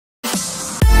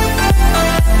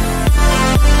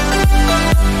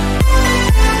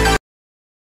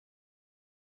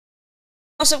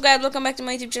What's up, guys? Welcome back to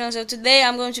my YouTube channel. So today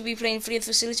I'm going to be playing Fleet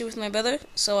Facility with my brother.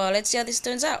 So let's see how this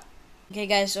turns out. Okay,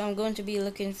 guys, so I'm going to be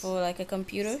looking for like a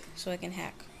computer so I can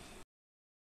hack.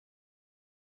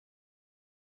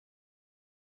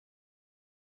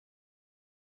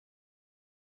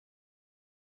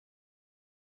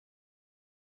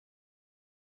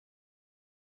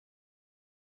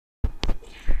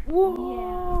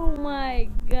 Whoa, yeah. My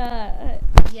god.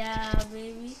 Yeah,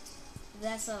 baby.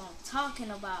 That's what I'm talking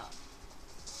about.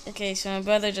 Okay, so my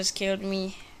brother just killed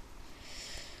me.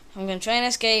 I'm gonna try and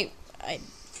escape. I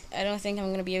don't think I'm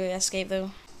gonna be able to escape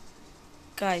though.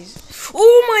 Guys.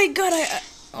 Oh my god,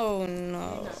 oh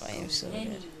no, I am so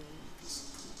dead.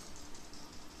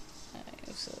 I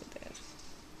am so dead.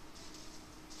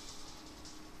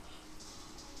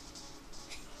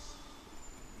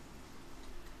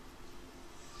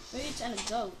 Where are you trying to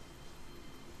go?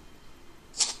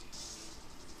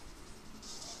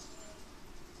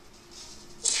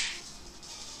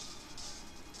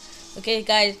 Okay,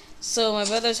 guys, so my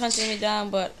brother's hunting me down,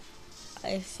 but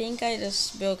I think I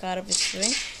just broke out of his string.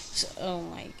 So, oh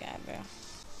my god, bro.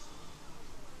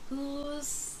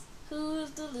 Who's the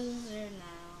loser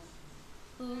now?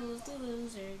 Who's the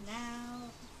loser now?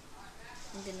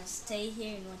 I'm gonna stay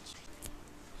here and watch.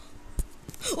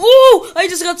 Oh! I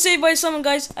just got saved by someone,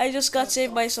 guys. I just got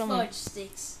saved by someone. Fudge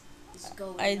sticks is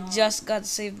going I on. just got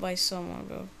saved by someone,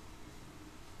 bro.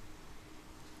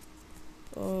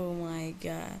 Oh my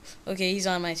god. Okay, he's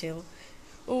on my tail.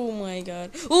 Oh my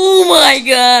god. Oh my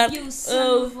god. You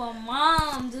son of a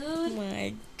mom, dude. Oh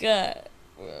my god.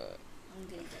 I'm gonna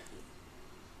get you.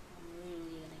 I'm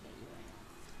literally gonna get you right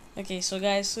now. Okay, so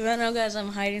guys, so right now, guys,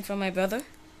 I'm hiding from my brother.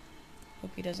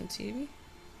 Hope he doesn't see me.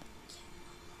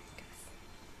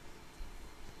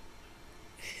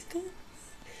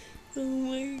 Oh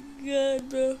my god,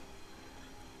 bro.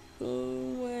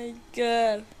 Oh my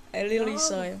god. I literally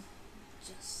saw him.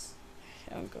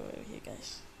 I'm going over here,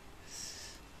 guys.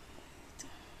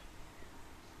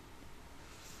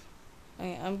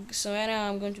 Okay, so right now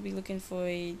I'm going to be looking for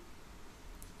a.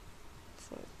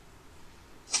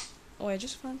 Oh, I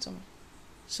just found someone.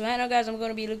 So right now, guys, I'm going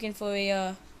to be looking for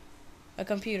a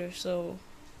computer. So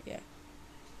yeah.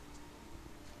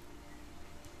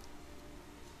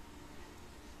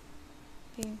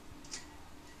 Okay.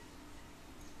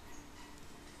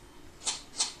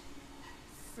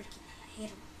 Freaking hate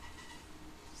him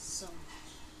so much.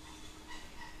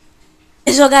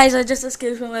 So guys, I just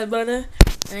escaped from my brother,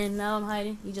 and now I'm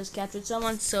hiding. He just captured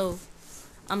someone, so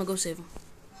I'm gonna go save him.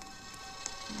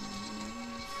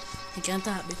 I can't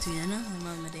talk between you, know.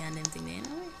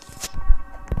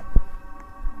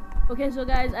 Okay, so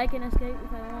guys, I can escape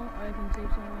if I want, or I can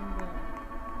save someone, but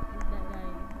that guy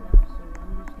left, so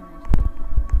I'm just gonna escape.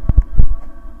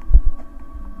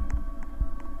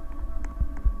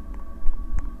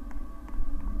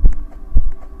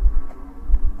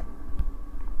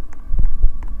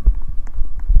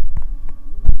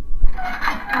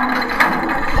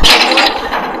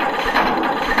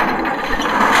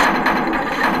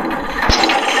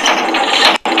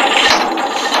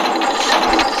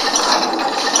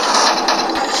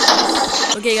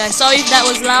 Okay, guys, sorry if that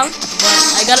was loud,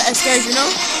 but I gotta escape, you know?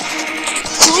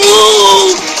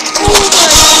 Ooh! Oh my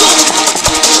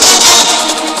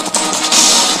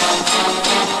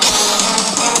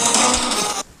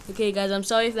god! Okay, guys, I'm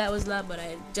sorry if that was loud, but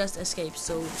I just escaped,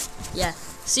 so yeah.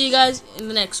 See you guys in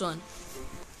the next one.